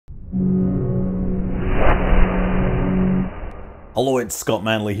Hello, it's Scott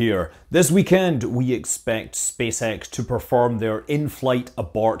Manley here. This weekend we expect SpaceX to perform their in-flight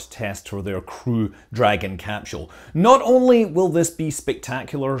abort test for their Crew Dragon capsule. Not only will this be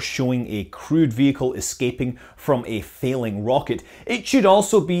spectacular, showing a crewed vehicle escaping from a failing rocket, it should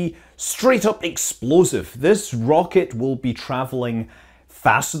also be straight up explosive. This rocket will be traveling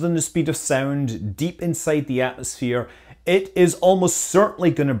faster than the speed of sound, deep inside the atmosphere. It is almost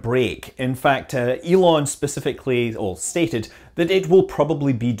certainly going to break. In fact, Elon specifically stated that it will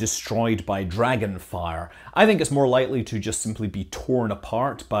probably be destroyed by dragon fire. I think it's more likely to just simply be torn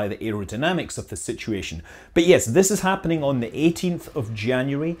apart by the aerodynamics of the situation. But yes, this is happening on the 18th of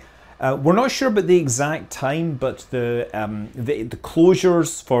January. We're not sure about the exact time, but the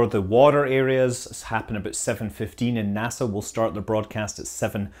closures for the water areas happen about 7:15, and NASA will start their broadcast at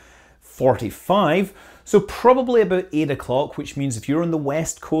 7:45. So probably about 8 o'clock, which means if you're on the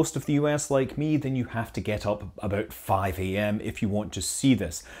west coast of the US like me, then you have to get up about 5 a.m. if you want to see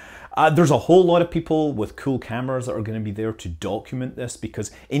this. There's a whole lot of people with cool cameras that are going to be there to document this, because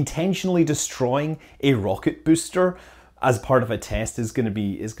intentionally destroying a rocket booster as part of a test is going to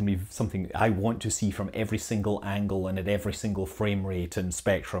be something I want to see from every single angle and at every single frame rate and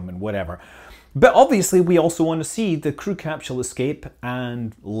spectrum and whatever. But obviously we also want to see the crew capsule escape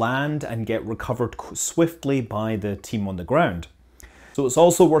and land and get recovered swiftly by the team on the ground. So it's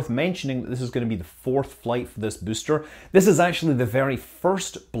also worth mentioning that this is going to be the fourth flight for this booster. This is actually the very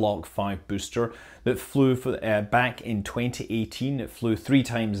first Block 5 booster that flew back in 2018. It flew 3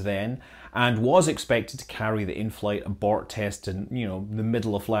 times then and was expected to carry the in-flight abort test in the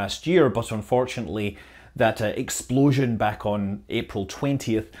middle of last year, but unfortunately that explosion back on April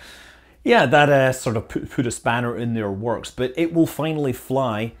 20th, yeah, that sort of put a spanner in their works. But it will finally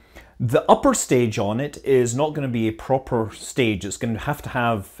fly. The upper stage on it is not going to be a proper stage. It's going to have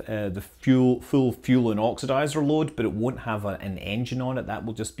the full fuel and oxidizer load, but it won't have an engine on it. That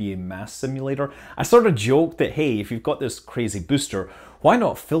will just be a mass simulator. I sort of joked that, hey, if you've got this crazy booster, why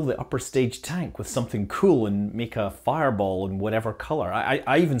not fill the upper stage tank with something cool and make a fireball in whatever color?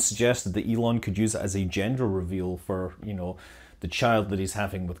 I even suggested that Elon could use it as a gender reveal for, the child that he's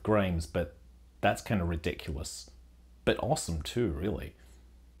having with Grimes, but that's kind of ridiculous. But awesome too, really.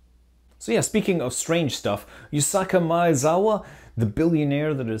 So yeah, speaking of strange stuff, Yusaku Maezawa, the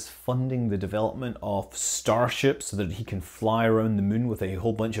billionaire that is funding the development of Starship so that he can fly around the moon with a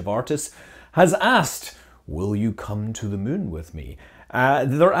whole bunch of artists, has asked, "Will you come to the moon with me?"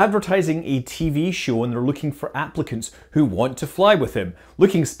 They're advertising a TV show and they're looking for applicants who want to fly with him,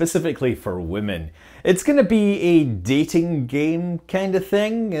 looking specifically for women. It's going to be a dating game kind of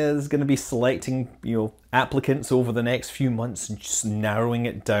thing. It's going to be selecting, applicants over the next few months and just narrowing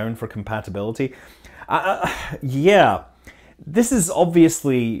it down for compatibility. Yeah, this is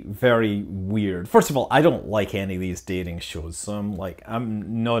obviously very weird. First of all, I don't like any of these dating shows, so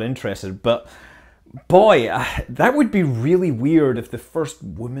I'm not interested, but boy, that would be really weird if the first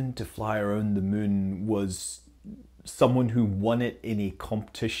woman to fly around the moon was someone who won it in a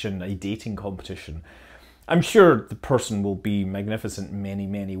competition, a dating competition. I'm sure the person will be magnificent in many,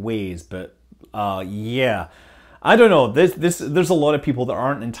 many ways, but yeah. I don't know, there's a lot of people that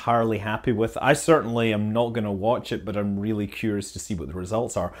aren't entirely happy with. I certainly am not going to watch it, but I'm really curious to see what the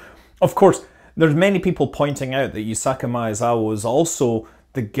results are. Of course, there's many people pointing out that Yusaku Maezawa was also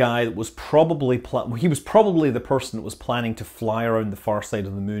the guy that was probably the person that was planning to fly around the far side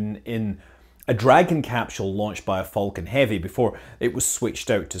of the moon in a Dragon capsule launched by a Falcon Heavy before it was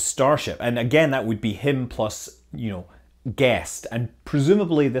switched out to Starship. And again, that would be him plus, guest. And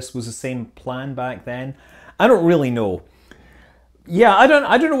presumably this was the same plan back then. I don't really know. Yeah, I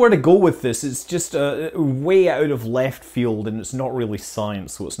don't know where to go with this. It's just way out of left field and it's not really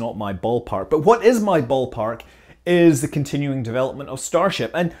science, so it's not my ballpark. But what is my ballpark is the continuing development of Starship.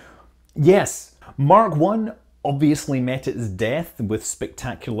 And yes, Mark 1 obviously met its death with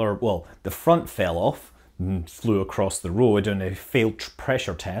spectacular, well, the front fell off and flew across the road in a failed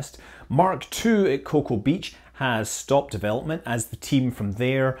pressure test. Mark 2 at Cocoa Beach has stopped development as the team from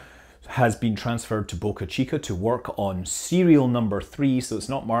there has been transferred to Boca Chica to work on serial number 3, so it's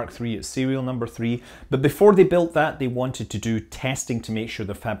not Mark 3, it's serial number 3. But before they built that, they wanted to do testing to make sure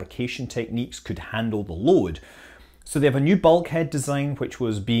the fabrication techniques could handle the load. So they have a new bulkhead design which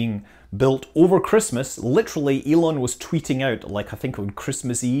was being built over Christmas. Literally, Elon was tweeting out, I think on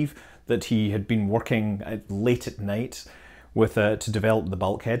Christmas Eve, that he had been working late at night with to develop the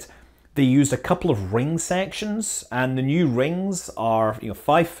bulkheads. They used a couple of ring sections, and the new rings are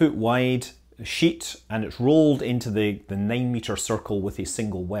 5 foot wide sheet, and it's rolled into the 9 meter circle with a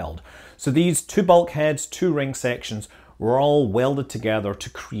single weld. So these 2 bulkheads, 2 ring sections, were all welded together to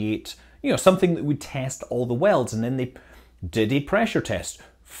create, something that would test all the welds. And then they did a pressure test,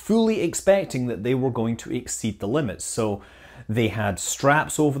 fully expecting that they were going to exceed the limits. So they had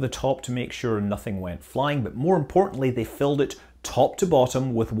straps over the top to make sure nothing went flying, but more importantly, they filled it top to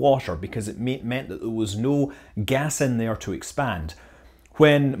bottom with water because it meant that there was no gas in there to expand.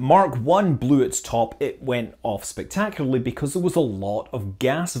 When Mark 1 blew its top, it went off spectacularly because there was a lot of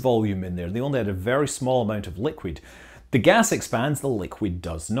gas volume in there. They only had a very small amount of liquid. The gas expands, the liquid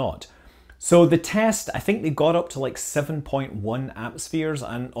does not. So the test, I think they got up to like 7.1 atmospheres,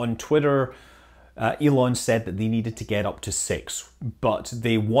 and on Twitter, Elon said that they needed to get up to 6, but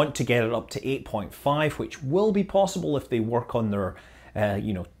they want to get it up to 8.5, which will be possible if they work on their,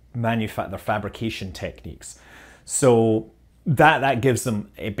 their fabrication techniques. So that gives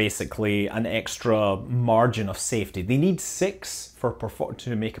them basically an extra margin of safety. They need 6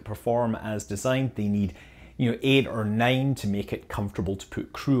 to make it perform as designed. They need 8 or 9 to make it comfortable to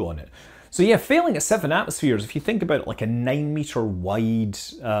put crew on it. So yeah, failing at 7 atmospheres, if you think about it, like a 9-meter wide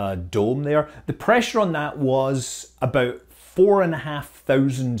dome there, the pressure on that was about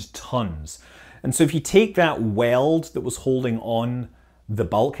 4,500 tons. And so if you take that weld that was holding on the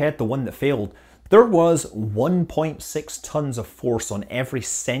bulkhead, the one that failed, there was 1.6 tons of force on every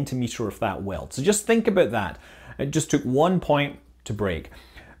centimeter of that weld. So just think about that. It just took 1 point to break.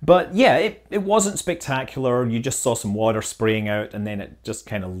 But yeah, it wasn't spectacular. You just saw some water spraying out and then it just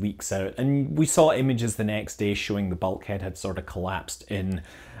kind of leaks out. And we saw images the next day showing the bulkhead had sort of collapsed in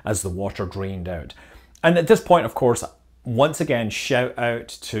as the water drained out. And at this point, of course, once again, shout out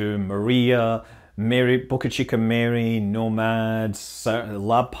to Maria, Mary, Boca Chica Mary, Nomad,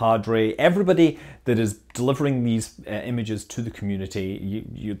 Lab Padre, everybody that is delivering these images to the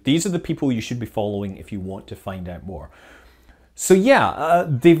community. These are the people you should be following if you want to find out more. So yeah,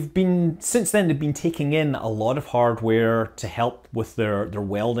 since then they've been taking in a lot of hardware to help with their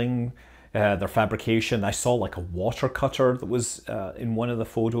welding, their fabrication. I saw like a water cutter that was in one of the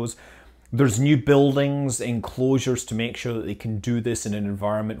photos. There's new buildings, enclosures to make sure that they can do this in an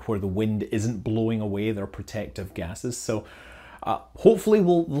environment where the wind isn't blowing away their protective gases. So hopefully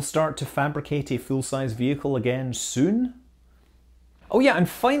we'll start to fabricate a full-size vehicle again soon. Oh yeah, and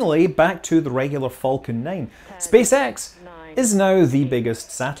finally, back to the regular Falcon 9. SpaceX is now the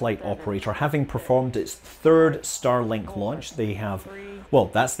biggest satellite operator, having performed its 3rd Starlink launch. They have, well,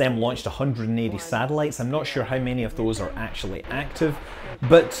 that's them launched 180 satellites. I'm not sure how many of those are actually active,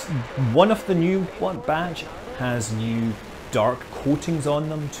 but one of the new batch has new dark coatings on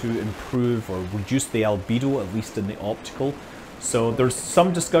them to improve or reduce the albedo, at least in the optical. So there's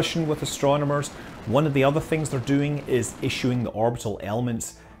some discussion with astronomers. One of the other things they're doing is issuing the orbital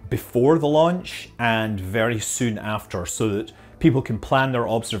elements before the launch and very soon after, so that people can plan their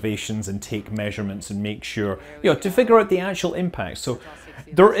observations and take measurements and make sure, to figure out the actual impact. So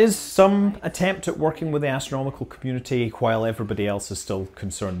there is some attempt at working with the astronomical community while everybody else is still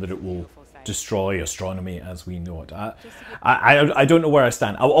concerned that it will destroy astronomy as we know it. I don't know where I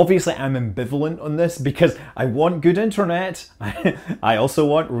stand. Obviously, I'm ambivalent on this because I want good internet. I also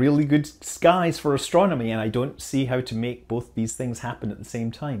want really good skies for astronomy, and I don't see how to make both these things happen at the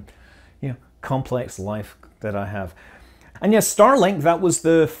same time. Complex life that I have. And yes, Starlink, that was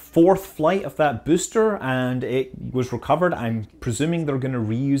the 4th flight of that booster, and it was recovered. I'm presuming they're going to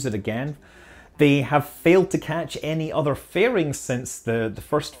reuse it again. They have failed to catch any other fairings since the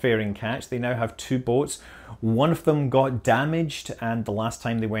first fairing catch. They now have 2 boats. One of them got damaged, and the last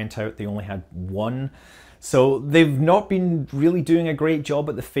time they went out, they only had 1. So they've not been really doing a great job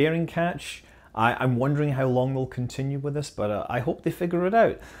at the fairing catch. I'm wondering how long they'll continue with this, but I hope they figure it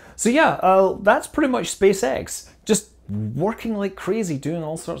out. So yeah, that's pretty much SpaceX. Just working like crazy, doing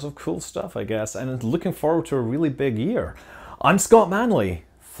all sorts of cool stuff, I guess, and looking forward to a really big year. I'm Scott Manley.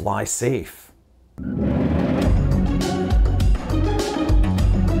 Fly safe.